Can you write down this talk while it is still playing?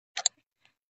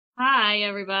Hi,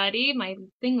 everybody. My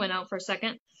thing went out for a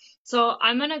second. So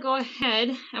I'm going to go ahead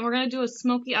and we're going to do a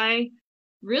smoky eye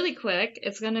really quick.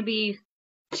 It's going to be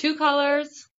 2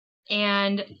 colors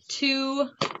and 2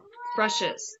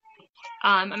 brushes.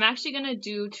 I'm actually going to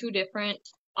do 2 different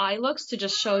eye looks to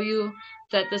just show you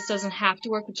that this doesn't have to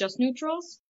work with just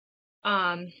neutrals. So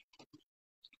I'm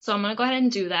going to go ahead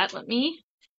and do that. Let me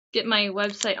get my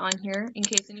website on here in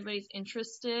case anybody's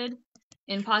interested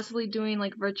in possibly doing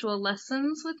like virtual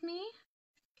lessons with me.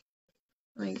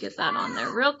 Let me get that on there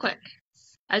real quick.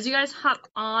 As you guys hop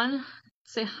on,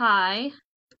 say hi.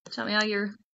 Tell me how your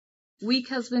week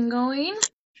has been going.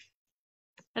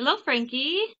 Hello,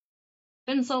 Frankie.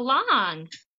 Been so long.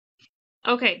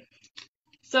 Okay,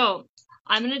 so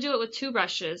I'm going to do it with 2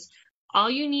 brushes. All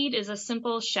you need is a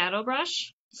simple shadow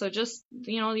brush. So just,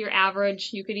 your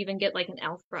average, you could even get like an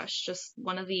elf brush, just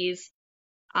one of these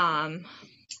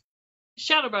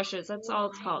shadow brushes, that's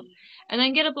all it's called. And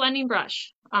then get a blending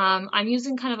brush. I'm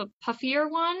using kind of a puffier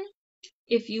one.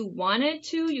 If you wanted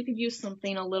to, you could use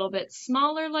something a little bit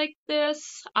smaller like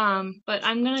this, but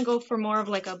I'm going to go for more of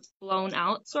like a blown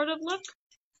out sort of look.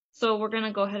 So we're going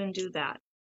to go ahead and do that.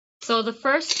 So the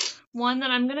first one that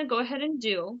I'm going to go ahead and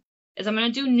do is I'm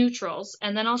going to do neutrals,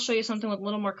 and then I'll show you something with a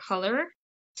little more color.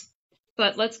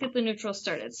 But let's get the neutrals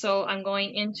started. So I'm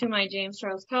going into my James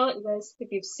Charles palette. You guys, if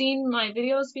you've seen my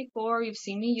videos before, you've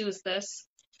seen me use this.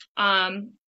 And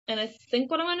I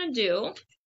think what I'm going to do,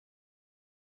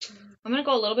 I'm going to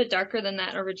go a little bit darker than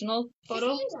that original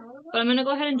photo, but I'm going to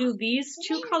go ahead and do these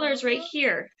 2 colors right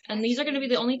here. And these are going to be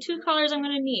the only 2 colors I'm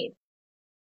going to need.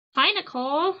 Hi,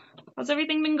 Nicole. How's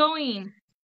everything been going?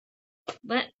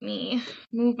 Let me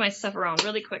move my stuff around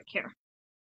really quick here.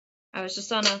 I was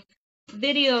just on a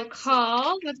video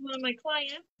call with one of my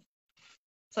clients,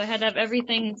 so I had to have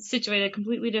everything situated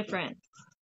completely different.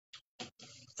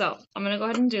 So I'm going to go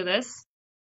ahead and do this.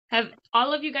 Have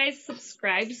all of you guys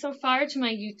subscribed so far to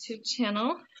my YouTube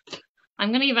channel? I'm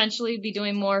going to eventually be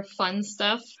doing more fun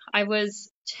stuff. I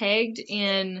was tagged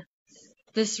in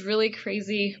this really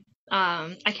crazy,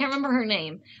 I can't remember her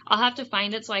name. I'll have to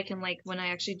find it so I can, like, when I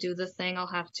actually do the thing, I'll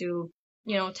have to,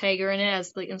 tag her in it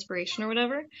as, like, inspiration or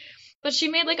whatever. But she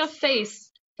made, like, a face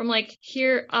from, like,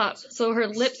 here up. So her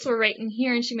lips were right in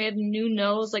here, and she made a new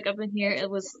nose, like, up in here. It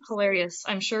was hilarious.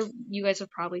 I'm sure you guys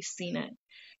have probably seen it.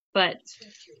 But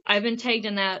I've been tagged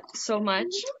in that so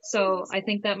much, so I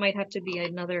think that might have to be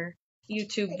another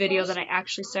YouTube video that I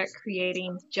actually start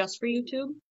creating just for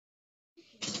YouTube.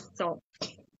 So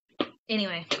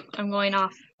anyway, I'm going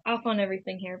off on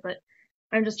everything here, but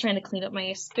I'm just trying to clean up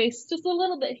my space just a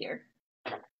little bit here.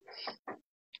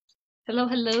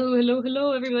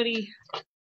 Hello, everybody.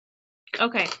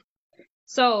 Okay,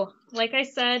 so like I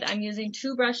said, I'm using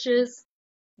 2 brushes,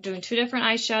 doing 2 different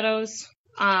eyeshadows.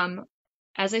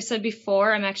 As I said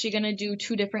before, I'm actually going to do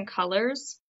 2 different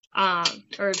colors,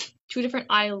 or 2 different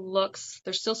eye looks.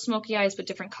 They're still smoky eyes, but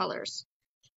different colors.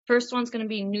 First one's going to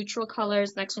be neutral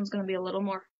colors. Next one's going to be a little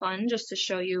more fun, just to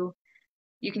show you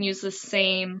you can use the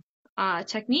same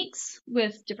techniques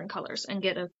with different colors and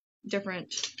get a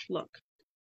different look.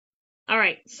 All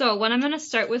right, so what I'm going to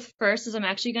start with first is I'm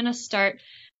actually going to start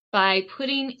by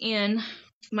putting in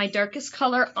my darkest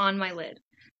color on my lid.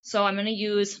 So I'm going to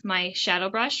use my shadow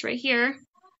brush right here.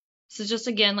 This is just,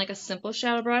 again, like a simple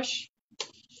shadow brush.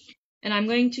 And I'm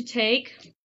going to take,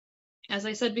 as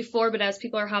I said before, but as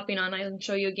people are hopping on, I can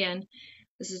show you again.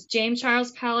 This is James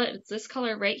Charles palette. It's this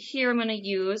color right here I'm going to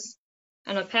use.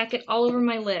 And I'll pack it all over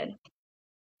my lid.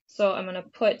 So I'm going to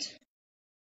put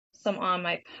some on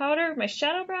my powder, my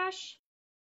shadow brush.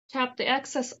 Tap the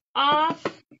excess off.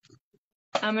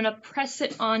 I'm going to press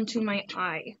it onto my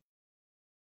eye.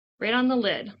 Right on the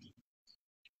lid.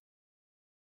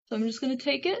 So I'm just going to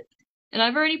take it. And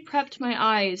I've already prepped my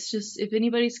eyes, just if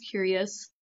anybody's curious.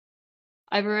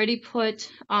 I've already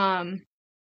put, I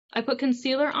put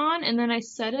concealer on and then I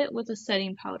set it with a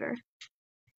setting powder.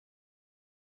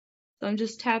 So I'm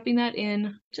just tapping that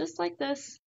in just like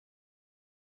this.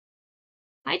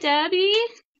 Hi, Debbie.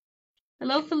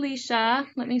 Hello, Felicia.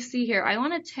 Let me see here. I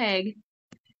want to tag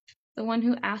the one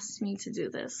who asked me to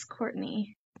do this,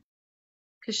 Courtney.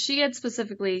 Because she had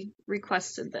specifically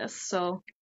requested this, so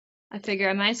I figure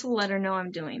I might as well let her know I'm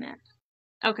doing it.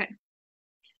 Okay.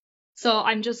 So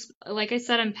I'm just, like I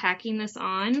said, I'm packing this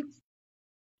on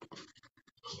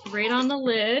right on the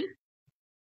lid.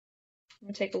 I'm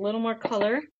going to take a little more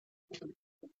color.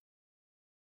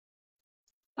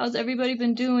 How's everybody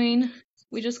been doing?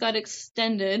 We just got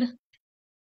extended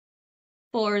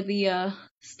for the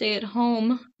stay at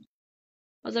home.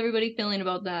 How's everybody feeling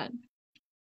about that?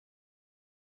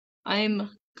 I'm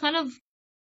kind of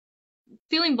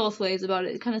feeling both ways about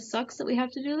it. It kind of sucks that we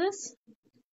have to do this,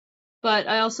 but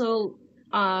I also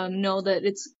know that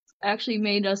it's actually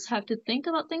made us have to think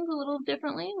about things a little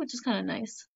differently, which is kind of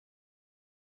nice.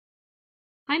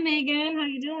 Hi Megan, how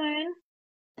you doing?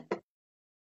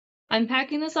 I'm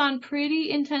packing this on pretty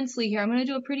intensely here. I'm going to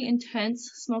do a pretty intense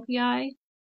smoky eye.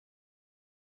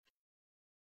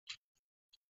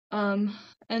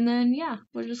 And then yeah,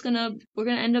 we're gonna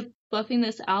end up buffing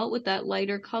this out with that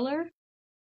lighter color.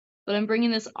 But I'm bringing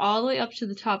this all the way up to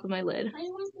the top of my lid.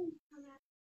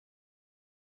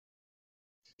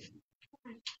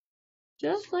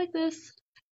 Just like this.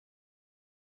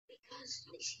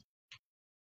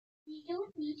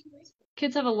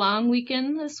 Kids have a long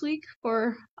weekend this week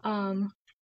for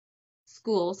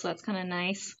school, so that's kind of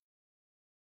nice.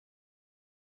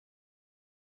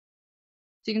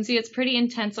 So you can see it's pretty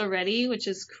intense already, which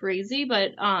is crazy,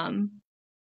 but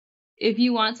if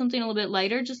you want something a little bit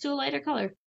lighter, just do a lighter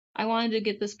color. I wanted to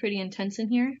get this pretty intense in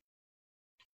here.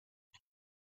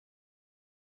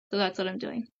 So that's what I'm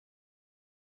doing.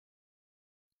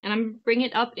 And I'm bringing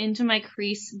it up into my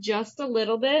crease just a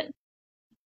little bit,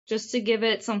 just to give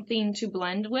it something to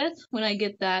blend with when I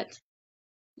get that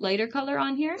lighter color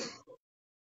on here.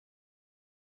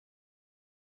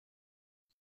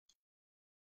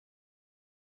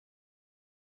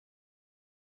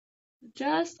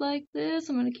 Just like this.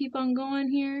 I'm going to keep on going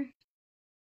here.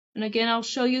 And again, I'll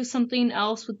show you something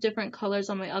else with different colors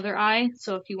on my other eye.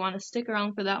 So if you want to stick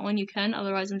around for that one, you can.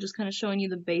 Otherwise, I'm just kind of showing you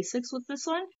the basics with this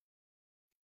one.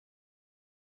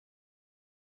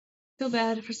 Feel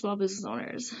bad for small business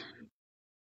owners.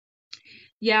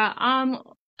 Yeah,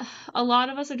 a lot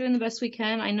of us are doing the best we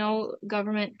can. I know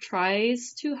government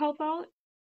tries to help out.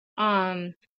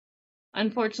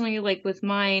 Unfortunately, like with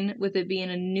mine, with it being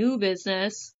a new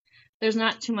business, there's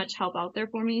not too much help out there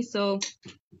for me. So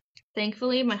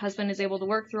thankfully, my husband is able to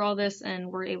work through all this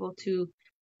and we're able to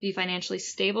be financially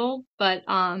stable. But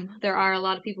there are a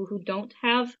lot of people who don't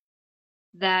have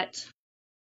that,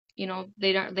 you know,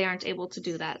 they aren't able to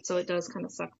do that. So it does kind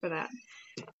of suck for that.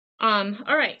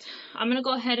 All right, I'm gonna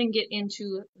go ahead and get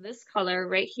into this color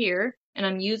right here, and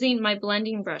I'm using my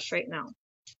blending brush right now.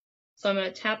 So I'm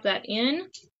gonna tap that in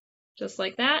just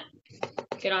like that,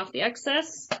 get off the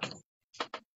excess,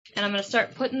 and I'm gonna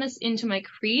start putting this into my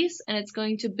crease, and it's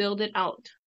going to build it out.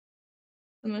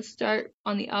 I'm gonna start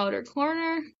on the outer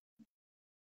corner.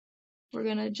 We're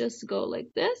gonna just go like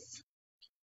this.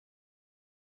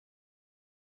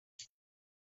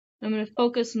 I'm going to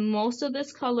focus most of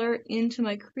this color into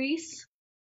my crease,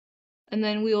 and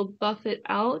then we'll buff it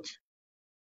out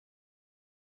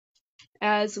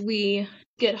as we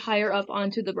get higher up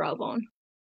onto the brow bone.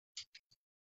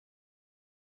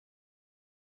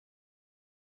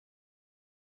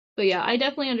 But yeah, I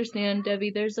definitely understand, Debbie.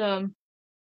 There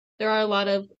are a lot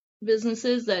of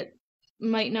businesses that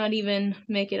might not even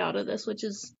make it out of this, which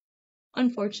is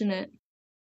unfortunate.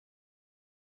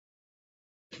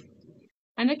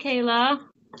 Hi, Michaela.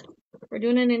 We're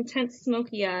doing an intense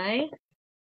smoky eye.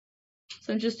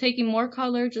 So I'm just taking more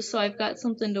color just so I've got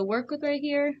something to work with right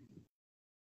here.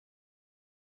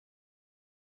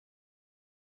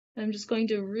 I'm just going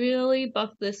to really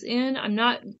buff this in. I'm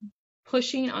not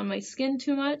pushing on my skin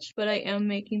too much, but I am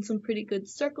making some pretty good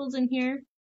circles in here.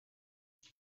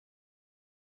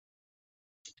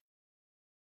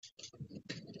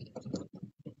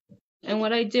 And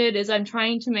what I did is I'm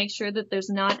trying to make sure that there's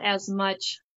not as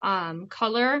much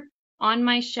color on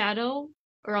my shadow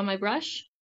or on my brush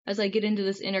as I get into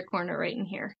this inner corner right in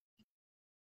here.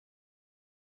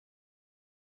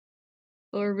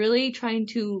 But we're really trying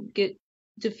to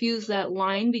diffuse that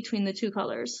line between the two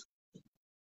colors.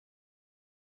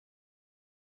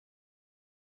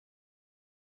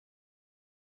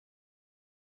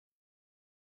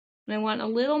 And I want a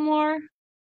little more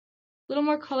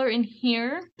color in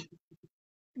here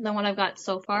than what I've got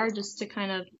so far, just to kind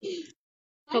of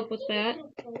help with that.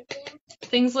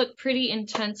 Things look pretty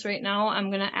intense right now.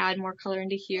 I'm gonna add more color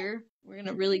into here. We're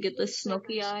gonna really get this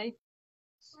smoky eye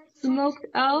smoked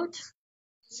out.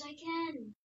 Yes, I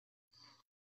can.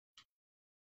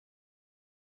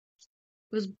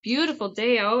 It was a beautiful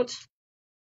day out.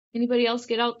 Anybody else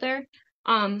get out there?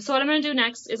 So what I'm gonna do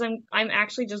next is I'm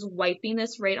actually just wiping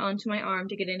this right onto my arm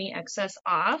to get any excess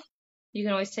off. You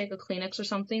can always take a Kleenex or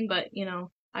something, but you know,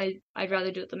 I'd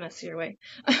rather do it the messier way.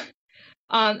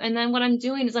 And then what I'm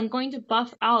doing is I'm going to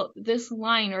buff out this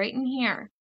line right in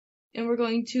here, and we're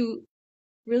going to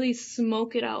really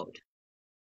smoke it out.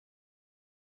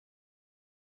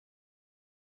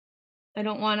 I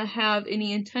don't want to have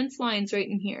any intense lines right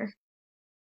in here.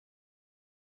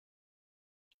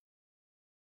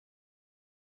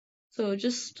 So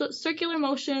just circular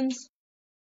motions,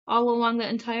 all along the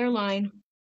entire line.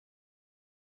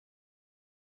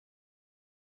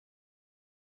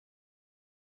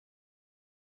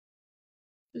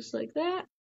 Just like that.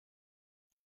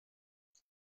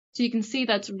 So you can see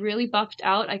that's really buffed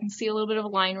out. I can see a little bit of a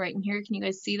line right in here. Can you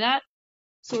guys see that?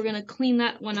 So we're gonna clean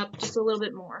that one up just a little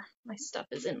bit more. My stuff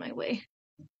is in my way.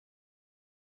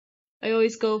 I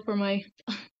always go for my,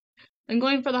 I'm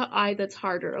going for the eye that's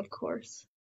harder, of course.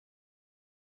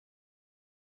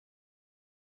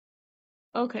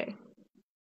 Okay.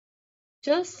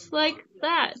 Just like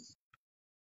that.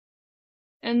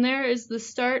 And there is the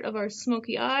start of our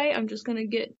smoky eye. I'm just gonna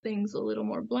get things a little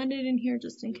more blended in here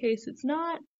just in case it's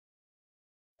not.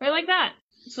 Right like that.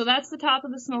 So that's the top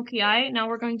of the smoky eye. Now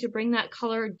we're going to bring that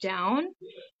color down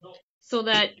so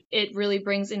that it really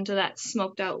brings into that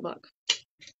smoked out look.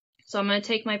 So I'm going to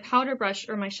take my powder brush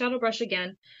or my shadow brush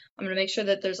again. I'm going to make sure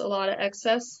that there's a lot of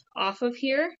excess off of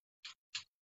here.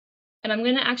 And I'm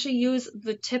going to actually use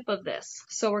the tip of this.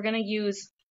 So we're going to use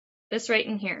this right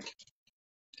in here.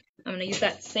 I'm going to use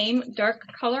that same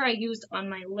dark color I used on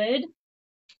my lid.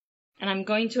 And I'm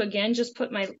going to again just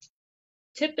put my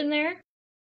tip in there,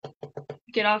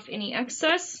 get off any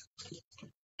excess.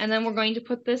 And then we're going to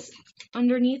put this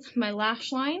underneath my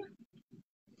lash line.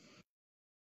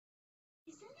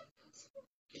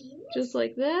 Just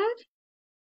like that.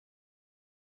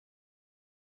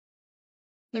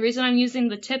 The reason I'm using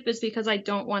the tip is because I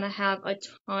don't want to have a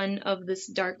ton of this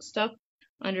dark stuff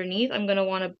underneath. I'm going to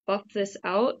want to buff this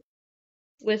out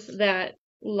with that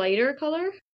lighter color.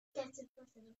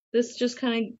 This just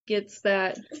kind of gets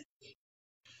that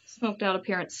smoked out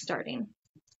appearance starting.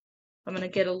 I'm going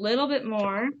to get a little bit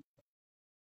more.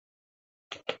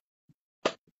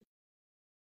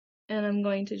 And I'm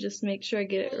going to just make sure I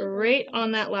get it right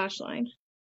on that lash line.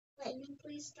 Let me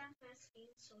please stop asking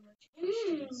so much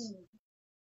questions.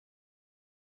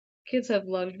 Kids have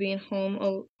loved being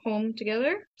home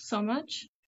together so much.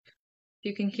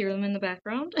 You can hear them in the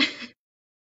background.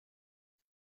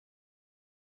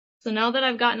 So now that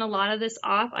I've gotten a lot of this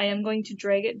off, I am going to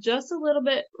drag it just a little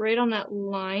bit right on that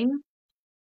line,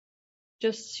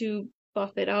 just to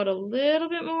buff it out a little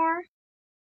bit more.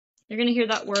 You're going to hear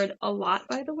that word a lot,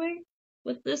 by the way.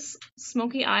 With this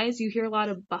smoky eyes, you hear a lot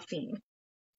of buffing.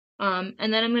 And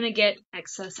then I'm going to get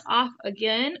excess off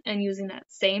again, and using that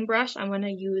same brush, I'm going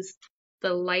to use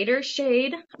the lighter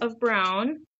shade of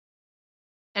brown,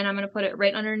 and I'm going to put it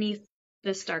right underneath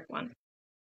this dark one.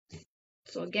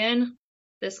 So again,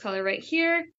 this color right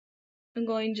here, I'm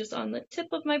going just on the tip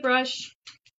of my brush,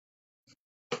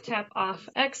 tap off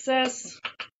excess,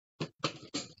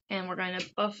 and we're going to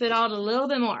buff it out a little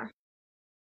bit more.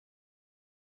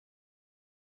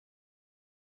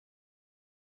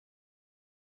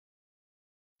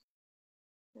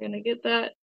 We're going to get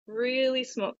that really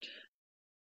smoked.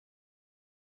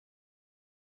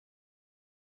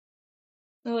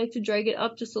 I like to drag it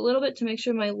up just a little bit to make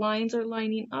sure my lines are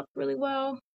lining up really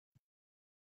well.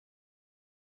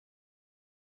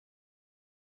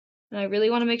 And I really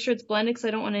want to make sure it's blended because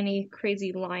I don't want any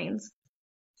crazy lines.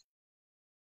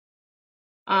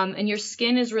 And your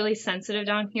skin is really sensitive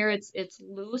down here. It's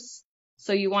loose,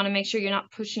 so you want to make sure you're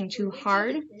not pushing too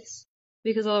hard,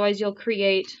 because otherwise you'll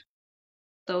create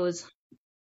those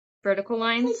vertical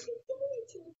lines.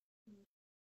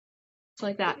 So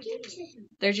like that.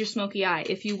 There's your smoky eye.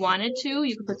 If you wanted to,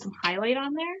 you could put some highlight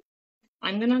on there.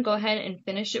 I'm going to go ahead and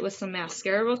finish it with some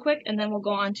mascara real quick, and then we'll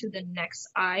go on to the next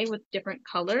eye with different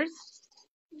colors.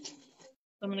 So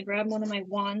I'm going to grab one of my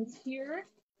wands here.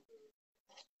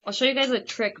 I'll show you guys a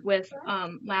trick with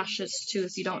lashes too,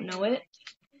 if you don't know it.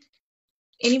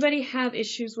 Anybody have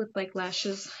issues with like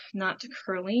lashes not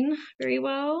curling very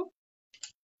well?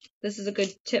 This is a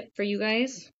good tip for you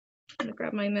guys. I'm going to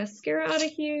grab my mascara out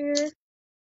of here.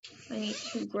 I need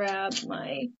to grab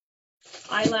my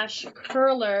eyelash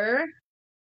curler,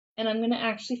 and I'm going to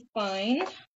actually find,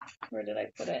 where did I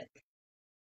put it?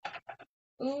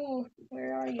 Ooh,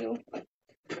 where are you?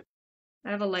 I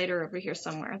have a lighter over here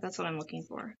somewhere. That's what I'm looking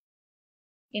for.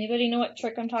 Anybody know what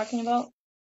trick I'm talking about?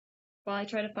 While I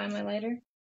try to find my lighter?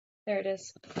 There it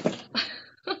is.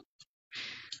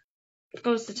 It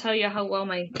goes to tell you how well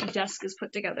my desk is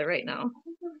put together right now.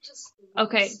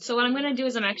 Okay, so what I'm going to do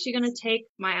is I'm actually going to take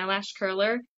my eyelash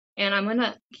curler and I'm going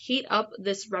to heat up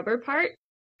this rubber part.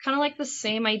 Kind of like the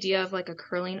same idea of like a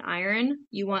curling iron.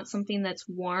 You want something that's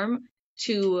warm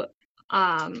to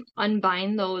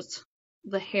unbind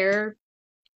the hair.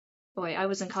 Boy, I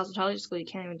was in cosmetology school, you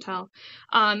can't even tell.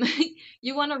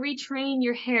 You want to retrain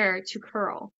your hair to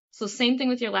curl. So same thing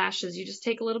with your lashes. You just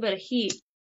take a little bit of heat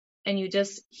and you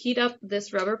just heat up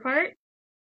this rubber part.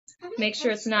 Make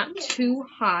sure it's not too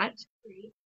hot.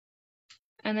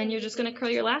 And then you're just going to curl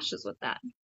your lashes with that.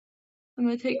 I'm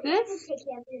going to take this,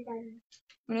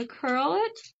 I'm going to curl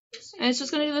it, and it's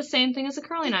just going to do the same thing as a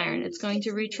curling iron. It's going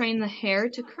to retrain the hair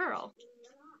to curl.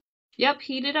 Yep,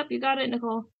 heat it up. You got it,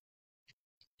 Nicole.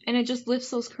 And it just lifts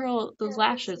those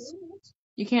lashes.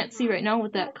 You can't see right now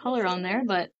with that color on there,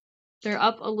 but they're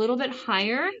up a little bit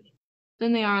higher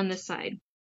than they are on this side.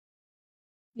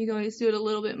 You can always do it a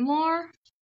little bit more.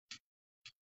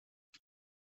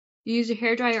 You use your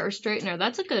hairdryer or straightener.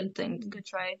 That's a good thing to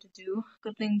try to do.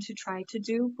 Good thing to try to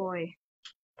do. Boy,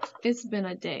 it's been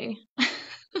a day.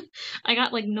 I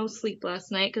got like no sleep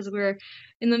last night because we were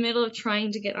in the middle of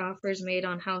trying to get offers made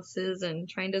on houses and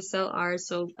trying to sell ours.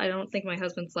 So I don't think my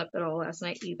husband slept at all last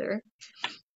night either.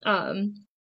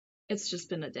 It's just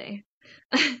been a day.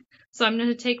 So I'm going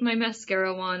to take my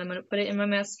mascara wand. I'm going to put it in my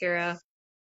mascara,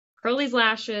 curl these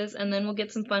lashes, and then we'll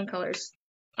get some fun colors.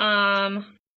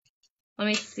 Let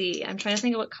me see. I'm trying to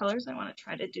think of what colors I want to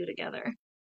try to do together.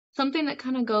 Something that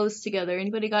kind of goes together.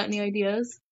 Anybody got any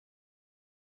ideas?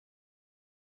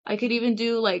 I could even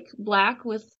do like black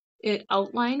with it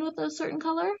outlined with a certain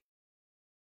color.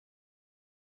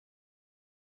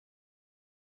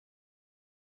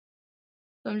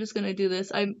 So I'm just going to do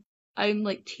this. I'm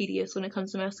like tedious when it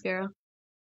comes to mascara.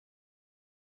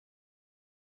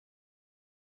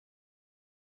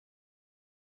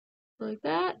 Like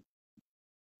that.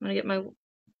 I'm going to get my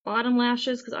bottom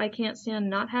lashes because I can't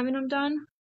stand not having them done.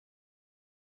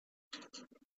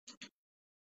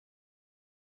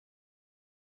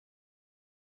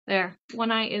 There,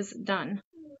 one eye is done.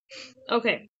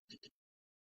 Okay,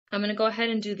 I'm going to go ahead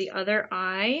and do the other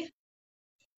eye.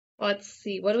 Let's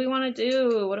see, what do we want to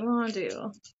do? What do we want to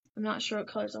do? I'm not sure what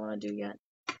colors I want to do yet.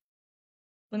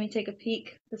 Let me take a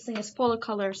peek. This thing is full of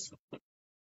colors.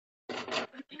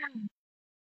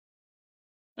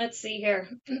 Let's see here.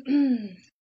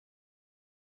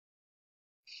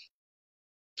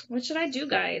 What should I do,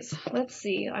 guys? Let's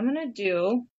see. I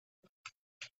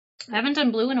haven't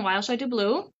done blue in a while. Should I do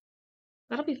blue?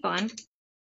 That'll be fun.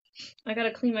 I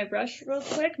gotta clean my brush real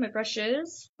quick. My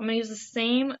brushes. I'm gonna use the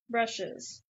same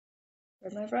brushes.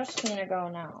 Where'd my brush cleaner go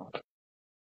now?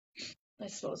 I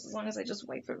suppose as long as I just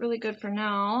wipe it really good for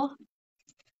now.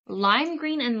 Lime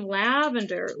green and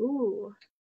lavender. Ooh.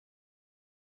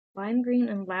 Lime green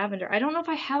and lavender. I don't know if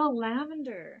I have a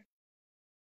lavender.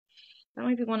 That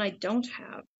might be one I don't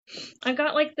have. I've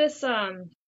got like this one,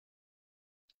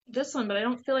 but I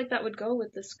don't feel like that would go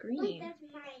with this green.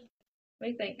 What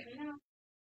do you think?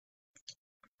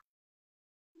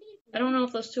 I don't know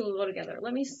if those two will go together.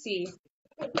 Let me see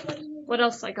what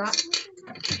else I got.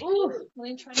 Ooh,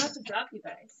 let me try not to drop you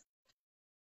guys.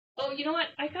 Oh, you know what?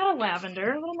 I got a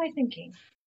lavender. What am I thinking?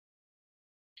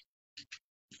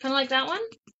 Kind of like that one?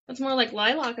 That's more like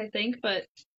lilac, I think, but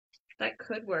that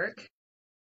could work.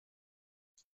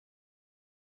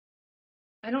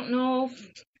 I don't know.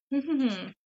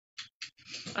 I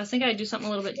was thinking I'd do something a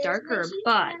little bit darker,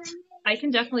 but I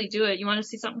can definitely do it. You want to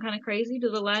see something kind of crazy?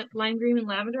 Do the lime green and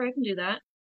lavender? I can do that.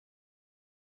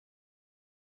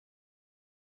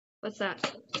 What's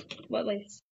that? What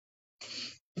lace?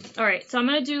 All right, so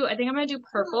I think I'm gonna do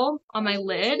purple on my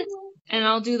lid, and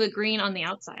I'll do the green on the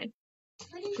outside.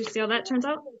 Do you see how that turns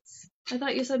out? I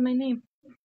thought you said my name.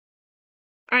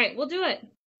 All right, we'll do it.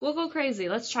 We'll go crazy.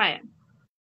 Let's try it.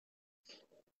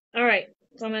 All right,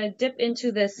 so I'm gonna dip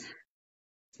into this.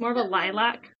 It's more of a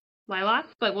lilac,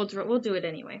 but we'll do it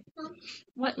anyway.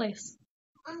 What lace?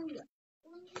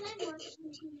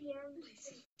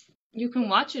 You can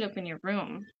watch it up in your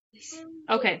room.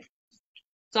 Okay,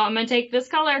 so I'm gonna take this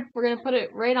color. We're gonna put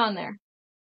it right on there.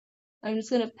 I'm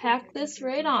just gonna pack this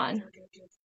right on.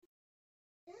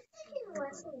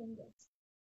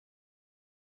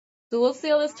 So we'll see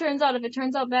how this turns out. If it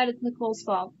turns out bad, it's Nicole's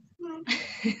fault.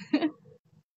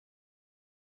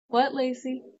 What,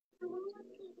 Lacey?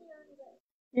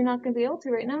 You're not gonna be able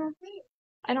to right now.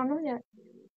 I don't know yet.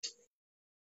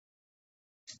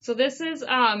 So this is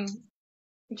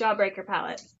Jawbreaker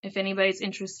palette, if anybody's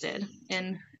interested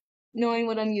in knowing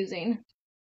what I'm using.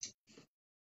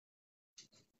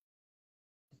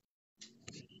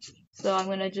 So I'm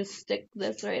gonna just stick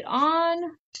this right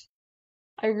on.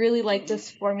 I really like this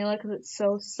formula because it's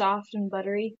so soft and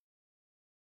buttery.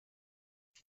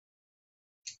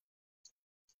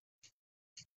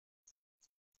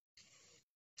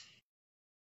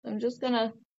 I'm just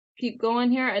gonna keep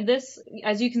going here. And this,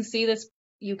 as you can see,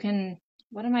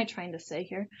 what am I trying to say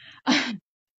here?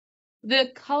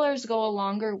 The colors go a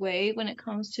longer way when it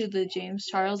comes to the James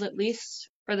Charles, at least,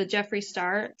 or the Jeffree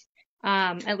Star,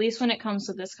 at least when it comes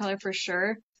to this color for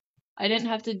sure. I didn't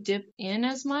have to dip in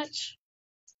as much.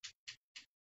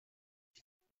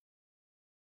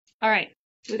 All right,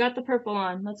 We got the purple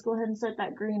on. Let's go ahead and set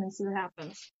that green and see what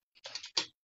happens.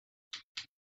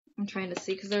 I'm trying to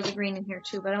see because there's a green in here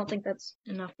too, but I don't think that's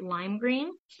enough lime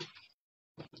green.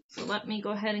 So let me go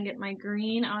ahead and get my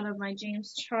green out of my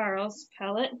James Charles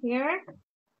palette here.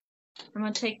 I'm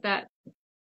going to take that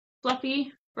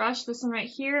fluffy brush, this one right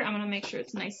here. I'm going to make sure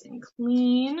it's nice and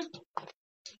clean. You're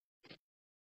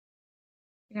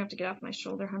going to have to get off my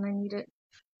shoulder, hon. I need it.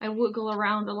 I wiggle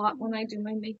around a lot when I do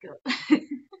my makeup.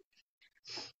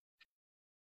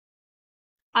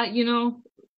 You know,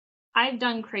 I've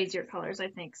done crazier colors, I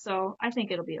think, so I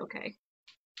think it'll be okay.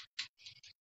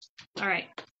 All right,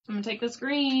 I'm going to take this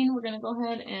green. We're going to go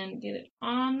ahead and get it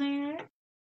on there.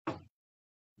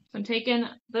 I'm taking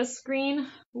this green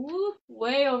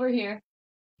way over here.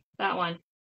 That one.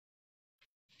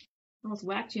 Almost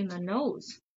whacked you in the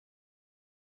nose.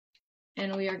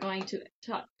 And we are going to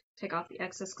take off the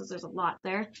excess because there's a lot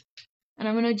there. And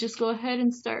I'm going to just go ahead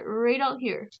and start right out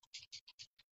here.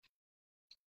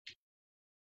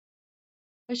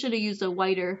 I should have used a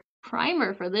whiter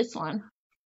primer for this one.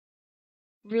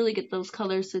 Really get those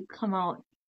colors to come out.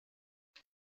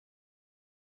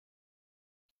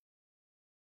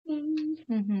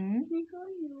 Mm-hmm.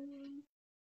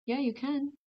 Yeah, you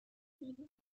can.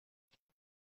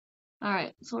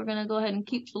 Alright, so we're going to go ahead and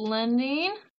keep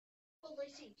blending.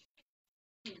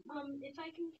 If I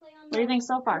can play on What do you think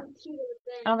so far?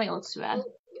 I don't think it looks too bad.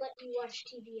 Let me watch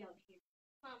TV out here.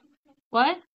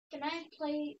 What? Can I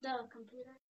play the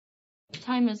computer? What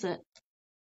time is it?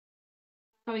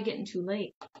 Probably getting too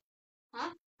late.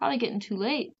 Huh? Probably getting too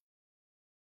late.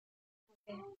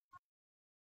 Okay.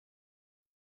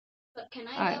 But can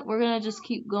I? Alright, we're gonna just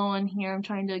keep going here. I'm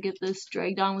trying to get this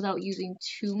dragged on without using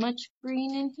too much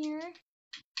green in here.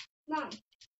 Mom,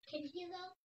 can you go?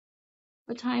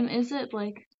 What time is it?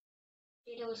 Like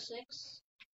 8:06.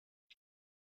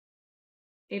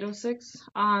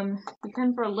 8:06? You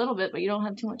can for a little bit, but you don't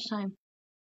have too much time.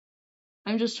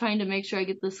 I'm just trying to make sure I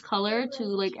get this color to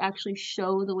like actually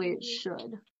show the way it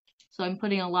should. So I'm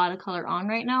putting a lot of color on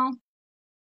right now.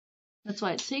 That's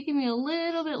why it's taking me a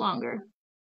little bit longer.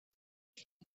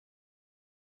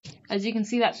 As you can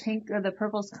see, that pink or the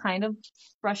purple's kind of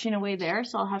brushing away there,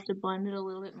 so I'll have to blend it a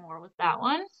little bit more with that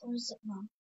one. What is it, Mom?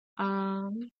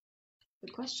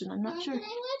 Good question. I'm not sure. Can I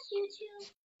watch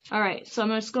YouTube? Alright, so I'm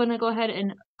just going to go ahead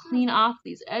and clean off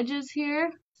these edges here.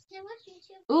 Can I watch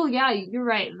YouTube? Oh, yeah, you're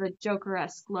right. The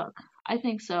Joker-esque look. I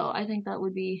think so. I think that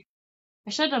would be... I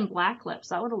should have done black lips.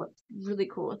 That would have looked really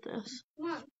cool with this.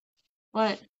 Mom.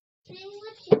 What? Can I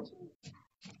watch YouTube?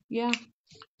 Yeah.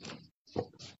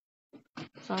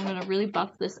 So I'm going to really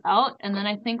buff this out. And then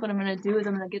I think what I'm going to do is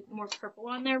I'm going to get more purple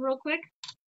on there real quick.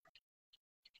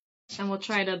 And we'll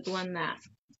try to blend that.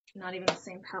 Not even the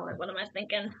same palette. What am I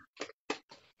thinking?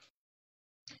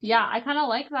 Yeah, I kind of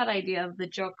like that idea of the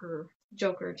Joker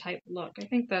type look. I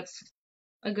think that's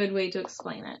a good way to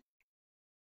explain it.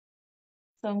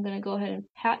 So I'm going to go ahead and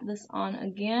pat this on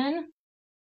again.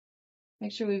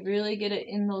 Make sure we really get it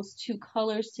in those two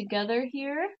colors together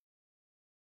here.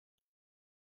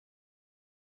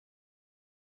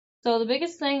 So the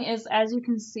biggest thing is, as you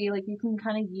can see, like you can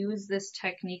kind of use this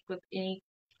technique with any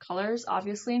colors,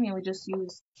 obviously. I mean, we just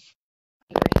use